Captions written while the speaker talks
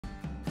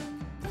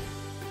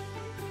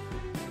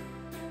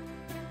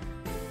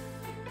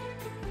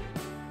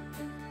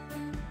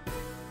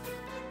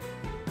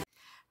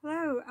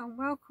and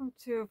welcome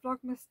to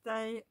Vlogmas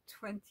Day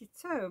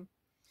 22.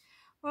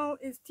 Well,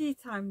 it's tea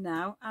time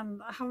now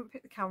and I haven't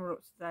picked the camera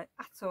up today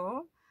at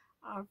all.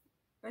 I've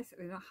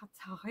basically not had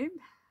time.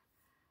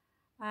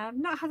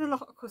 Not had a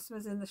lot of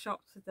customers in the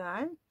shop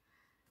today,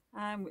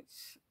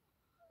 which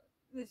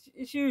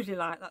it's usually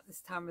like that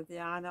this time of the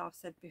year. I know I've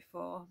said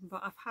before,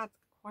 but I've had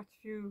quite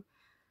a few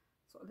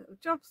sort of little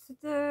jobs to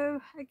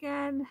do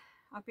again.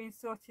 I've been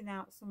sorting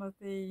out some of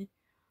the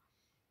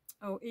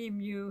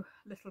emu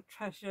little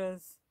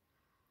treasures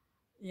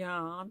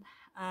yarn,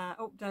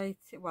 update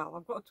it. Well,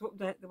 I've got to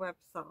update the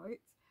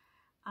website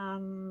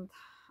and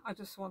I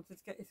just wanted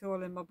to get it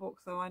all in my book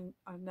so I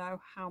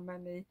know how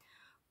many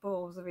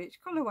balls of each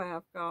colourway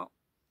I've got.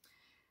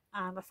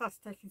 And I started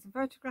taking some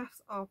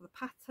photographs of the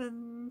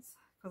patterns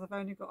because I've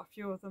only got a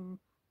few of them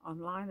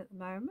online at the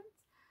moment,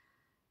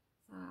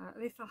 so at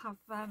least I'll have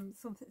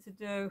something to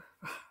do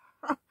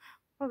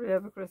probably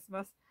over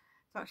Christmas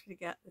to actually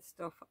get this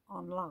stuff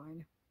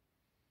online.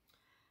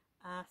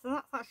 So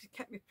that's actually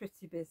kept me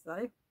pretty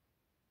busy.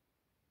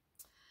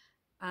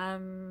 I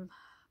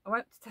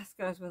went to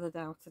Tesco's with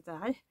Adele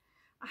today.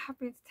 I have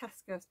been to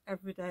Tesco's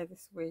every day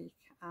this week,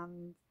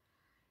 and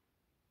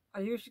I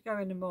usually go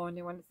in the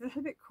morning when it's a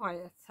little bit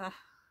quieter,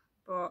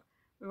 but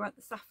we went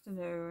this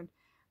afternoon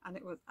and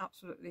it was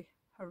absolutely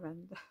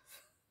horrendous.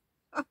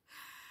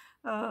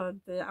 Oh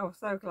dear, I was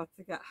so glad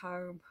to get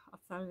home. I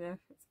tell you,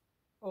 it's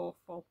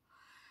awful.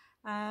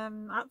 I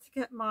had to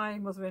get my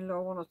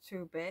mother-in-law one or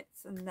two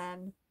bits, and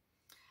then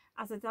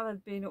as Adele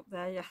had been up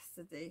there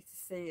yesterday to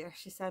see her,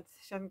 she said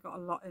she hadn't got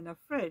a lot in her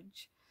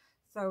fridge,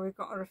 so we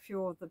got her a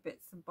few other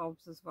bits and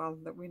bobs as well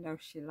that we know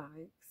she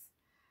likes.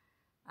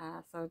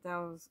 So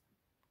Adele's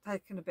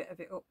taken a bit of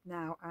it up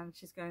now and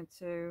she's going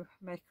to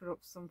make her up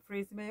some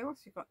freezer meals.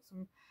 She got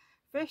some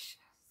fish,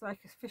 so like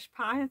a fish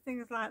pie and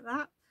things like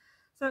that,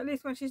 so at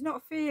least when she's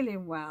not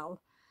feeling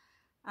well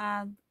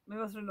and my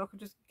mother-in-law can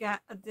just get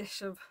a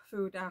dish of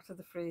food out of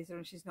the freezer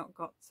and she's not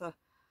got to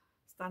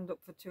stand up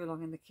for too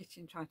long in the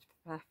kitchen trying to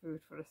prepare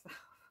food for herself.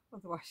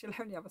 Otherwise she'll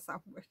only have a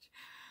sandwich,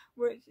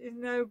 which is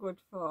no good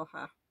for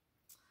her.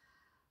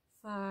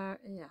 So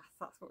yes,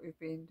 that's what we've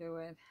been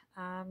doing.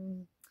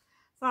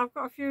 So I've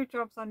got a few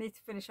jobs I need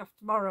to finish off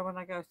tomorrow when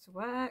I go to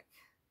work.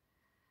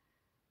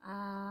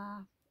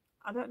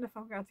 I don't know if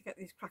I'm going to get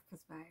these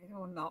crackers made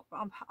or not, but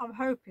I'm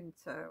hoping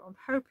to. I'm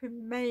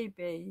hoping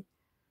maybe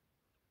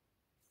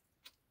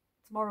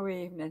tomorrow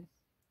evening,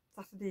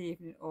 Saturday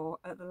evening, or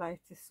at the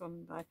latest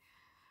Sunday.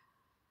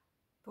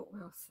 But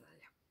we'll see.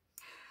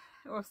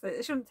 We'll see.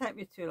 It shouldn't take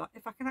me too long.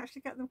 If I can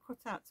actually get them cut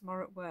out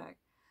tomorrow at work,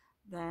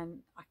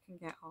 then I can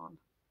get on.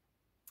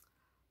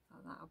 So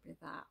that'll be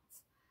that.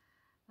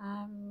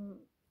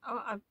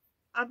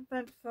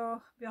 Advent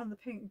for Beyond the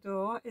Pink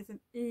Door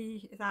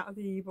is out of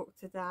the ebook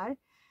today,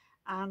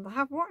 and I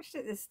have watched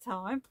it this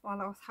time while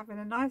I was having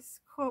a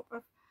nice cup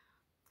of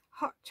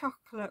hot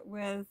chocolate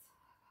with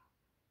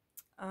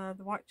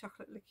the white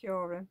chocolate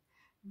liqueur in.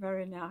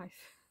 Very nice.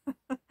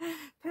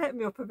 Perked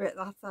me up a bit,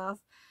 that has.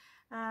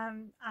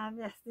 And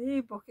yes, the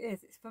ebook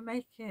it's for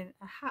making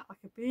a hat,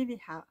 like a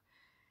beanie hat.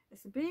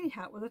 It's a beanie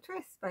hat with a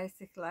twist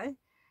basically,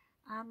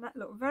 and that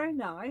looked very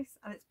nice,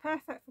 and it's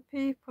perfect for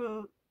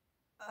people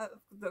that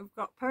have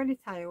got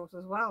ponytails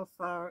as well,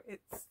 so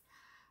it's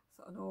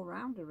sort of an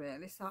all-rounder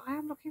really. So I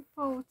am looking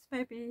forward to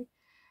maybe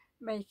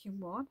making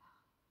one.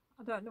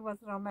 I don't know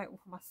whether I'll make one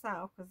for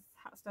myself because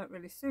hats don't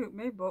really suit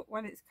me, but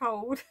when it's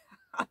cold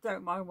I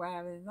don't mind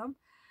wearing them,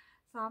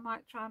 so I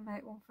might try and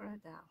make one for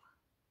Adele.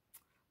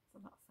 So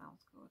that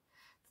sounds good.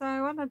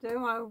 So when I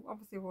do, I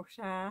obviously will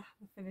share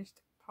the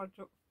finished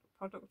product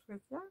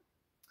with you.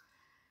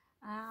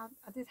 I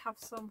did have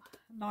some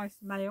nice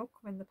mail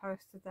come in the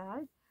post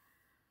today.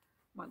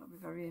 Might not be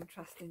very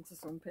interesting to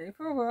some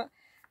people, but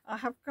I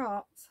have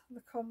got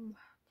the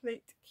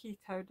complete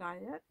keto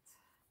diet,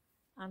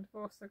 and I've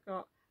also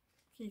got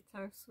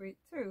keto sweet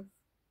tooth,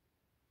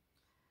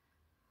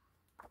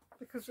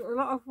 because a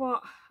lot of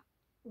what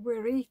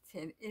we're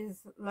eating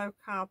is low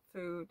carb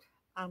food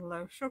and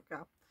low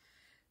sugar.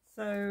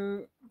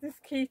 So this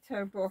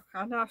keto book,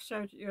 I know I've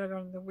showed you earlier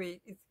on in the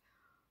week, is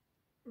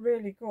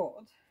really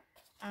good,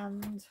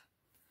 and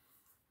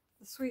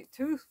the sweet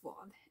tooth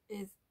one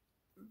is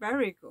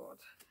very good.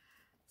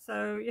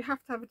 So you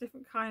have to have a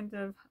different kind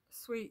of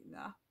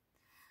sweetener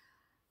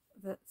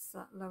that's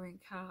low in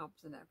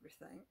carbs and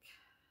everything,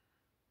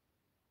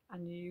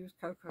 and you use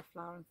cocoa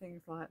flour and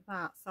things like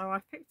that. So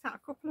I've picked out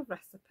a couple of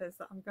recipes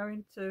that I'm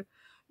going to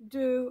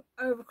do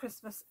over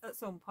Christmas at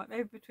some point,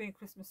 maybe between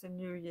Christmas and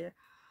New Year,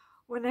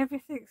 when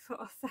everything's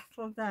sort of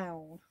settled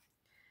down.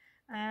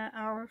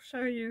 I'll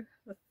show you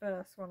the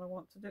first one I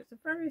want to do. It's a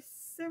very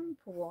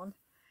simple one.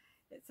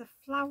 It's a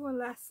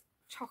flourless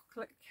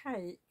chocolate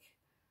cake,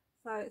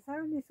 so it's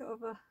only sort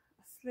of a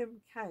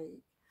slim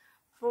cake,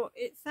 but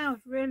it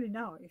sounds really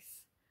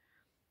nice.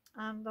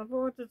 And I've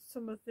ordered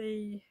some of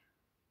the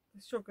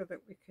sugar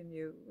that we can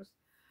use,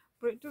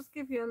 but it does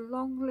give you a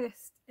long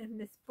list in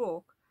this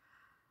book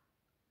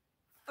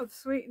of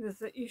sweeteners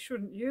that you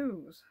shouldn't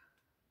use.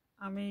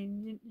 I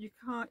mean, you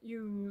can't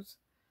use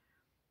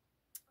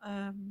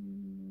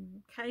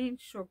cane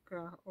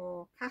sugar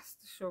or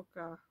caster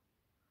sugar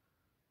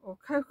or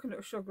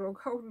coconut sugar or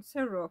golden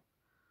syrup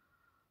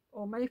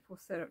or maple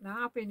syrup.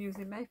 Now I've been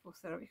using maple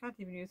syrup, you can't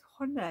even use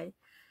honey.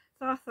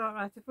 So I thought,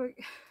 right, if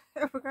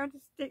we're going to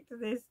stick to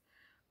this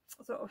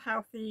sort of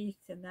healthy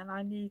eating, then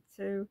I need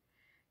to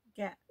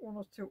get one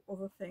or two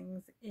other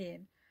things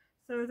in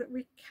so that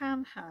we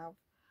can have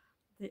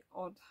the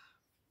odd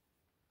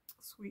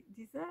sweet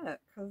dessert,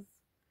 because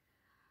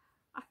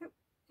I think,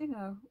 you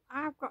know,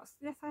 I have got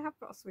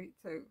a sweet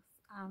tooth,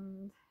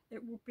 and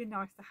it would be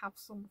nice to have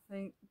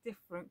something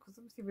different, because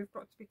obviously we've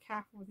got to be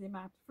careful with the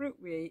amount of fruit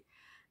we eat.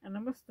 And I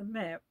must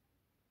admit,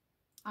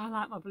 I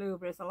like my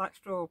blueberries, I like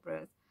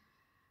strawberries,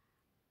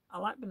 I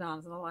like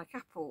bananas, and I like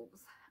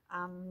apples,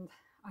 and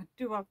I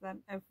do have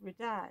them every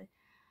day,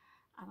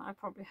 and I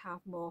probably have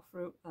more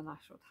fruit than I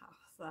should have.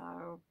 So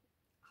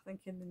I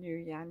think in the new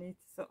year I need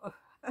to sort of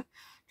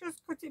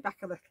just cut it back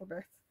a little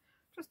bit,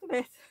 just a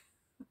bit.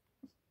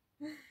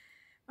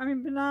 I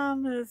mean,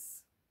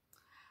 bananas,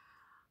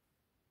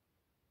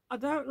 I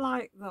don't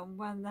like them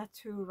when they're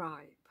too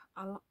ripe.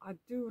 I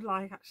do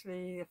like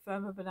actually a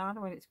firmer banana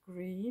when it's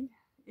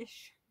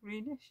greenish,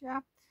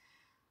 yeah.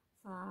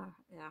 So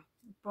yeah,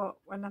 but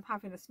when I'm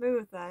having a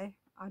smoothie,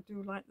 I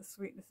do like the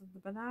sweetness of the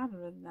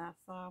banana in there,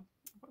 so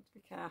I've got to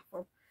be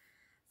careful.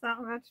 So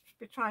I'm going to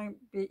be trying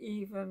to be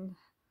even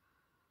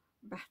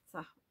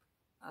better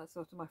at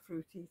sort of my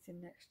fruit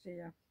eating next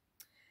year.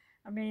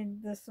 I mean,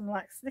 there's some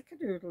like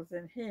snickerdoodles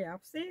in here.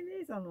 I've seen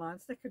these online,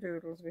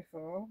 snickerdoodles,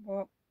 before,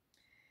 but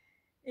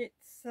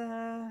it's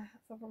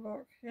let's have a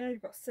look. Yeah,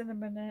 you've got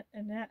cinnamon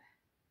in it,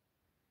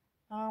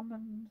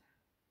 almond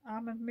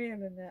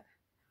meal in it.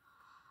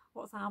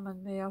 What's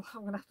almond meal?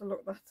 I'm gonna have to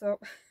look that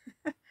up.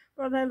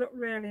 Well, they look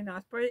really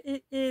nice, but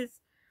it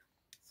is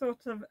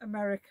sort of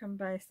American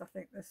based, I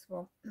think, this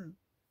one. And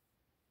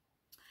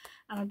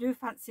I do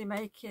fancy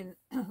making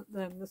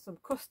them. There's some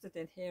custard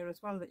in here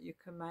as well that you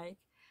can make,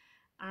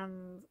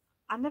 and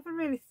I never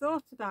really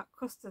thought about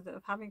custard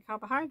of having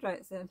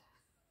carbohydrates in.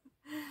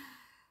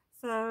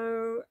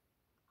 So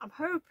I'm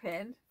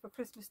hoping for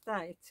Christmas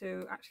Day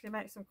to actually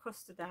make some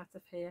custard out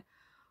of here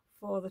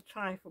for the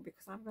trifle,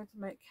 because I'm going to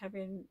make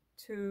Kevin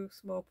 2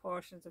 small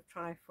portions of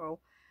trifle,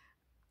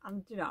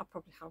 and you know, I'll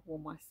probably have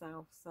one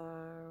myself,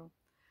 so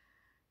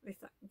at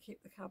least I can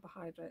keep the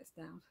carbohydrates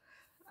down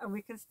and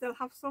we can still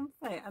have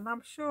something. And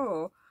I'm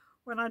sure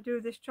when I do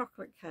this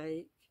chocolate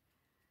cake,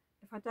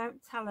 if I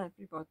don't tell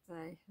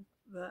everybody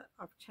that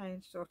I've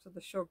changed sort of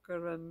the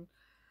sugar and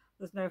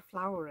there's no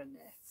flour in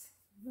it,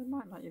 they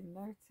might not even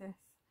notice.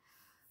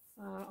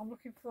 So I'm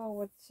looking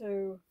forward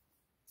to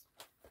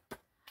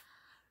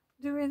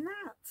doing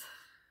that.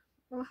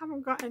 Well, I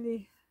haven't got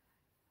any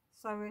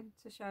sewing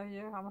to show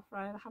you, I'm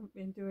afraid. I haven't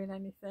been doing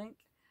anything.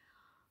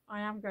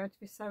 I am going to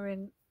be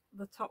sewing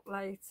the top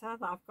later,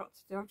 that I've got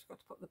to do. I've just got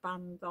to put the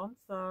band on,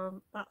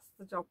 so that's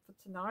the job for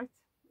tonight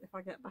if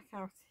I get back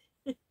out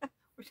here,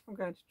 which I'm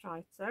going to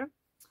try to.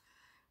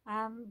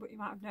 But you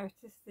might have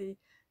noticed the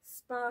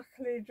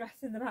sparkly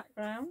dress in the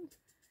background.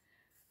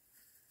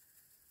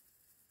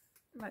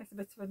 It makes a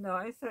bit of a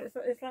noise, so it's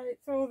like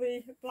it's all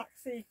the black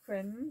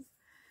sequins.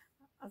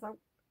 As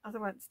I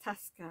went to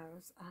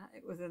Tesco's,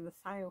 it was in the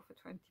sale for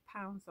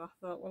 £20, so I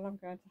thought, well, I'm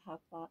going to have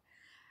that.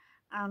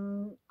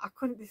 And I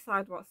couldn't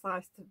decide what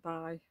size to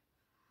buy,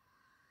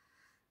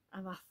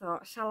 and I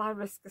thought, shall I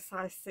risk a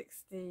size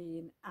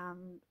 16?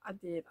 And I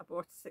did. I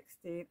bought a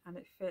 16 and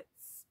it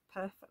fits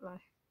perfectly.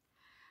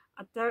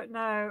 I don't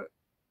know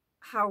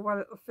how well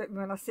it will fit me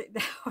when I sit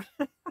down,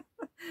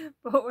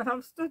 but when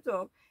I'm stood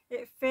up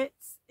it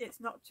fits. It's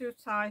not too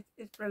tight,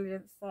 it's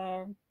brilliant. So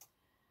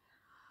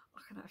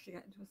I can actually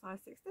get into a size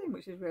 16,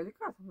 which is really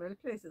good. I'm really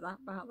pleased with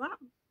about that.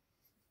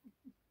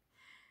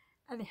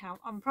 Anyhow,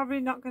 I'm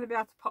probably not going to be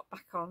able to pop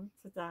back on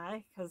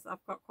today because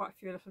I've got quite a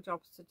few little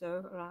jobs to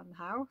do around the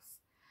house.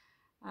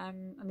 I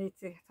need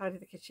to tidy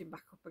the kitchen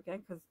back up again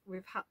because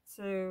we've had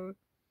to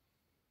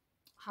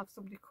have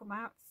somebody come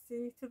out to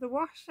see to the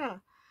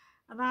washer,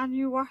 and our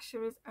new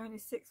washer is only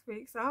 6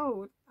 weeks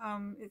old.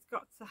 It's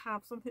got to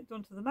have something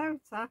done to the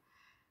motor,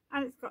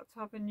 and it's got to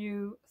have a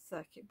new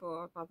circuit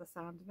board by the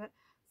sound of it.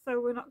 So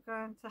we're not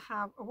going to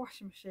have a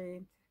washing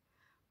machine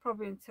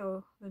probably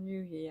until the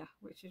new year,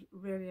 which is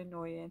really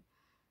annoying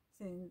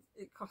since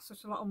it costs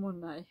such a lot of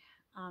money,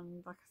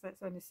 and like I said,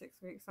 it's only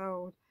 6 weeks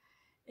old.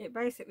 It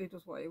basically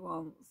does what it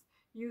wants.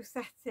 You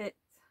set it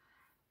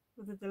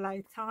with a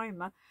delayed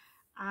timer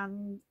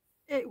and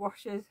it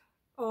washes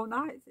all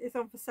night. It's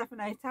on for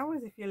 7-8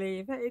 hours if you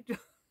leave it.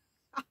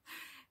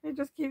 It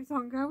just keeps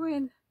on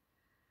going.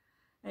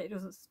 It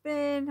doesn't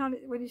spin on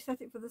it when you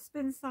set it for the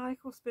spin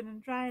cycle, spin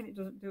and drain. It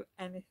doesn't do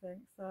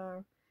anything.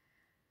 So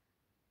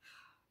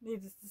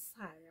needless to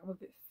say, I'm a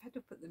bit fed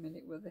up at the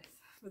minute with this,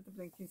 with the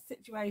blinking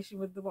situation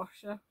with the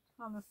washer,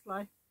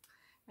 honestly.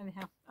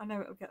 Anyhow, I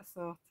know it'll get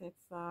sorted,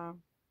 so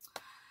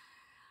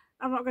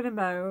I'm not going to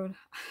moan.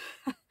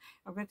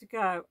 I'm going to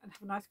go and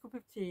have a nice cup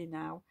of tea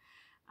now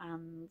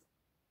and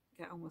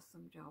get on with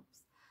some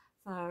jobs.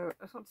 So I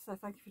just want to say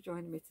thank you for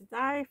joining me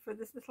today for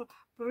this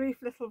brief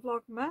little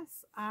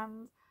vlogmas,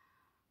 and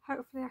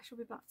Hopefully I shall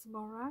be back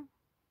tomorrow.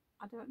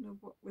 I don't know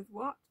with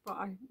what, but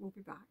I will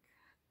be back.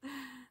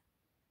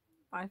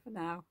 Bye for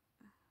now.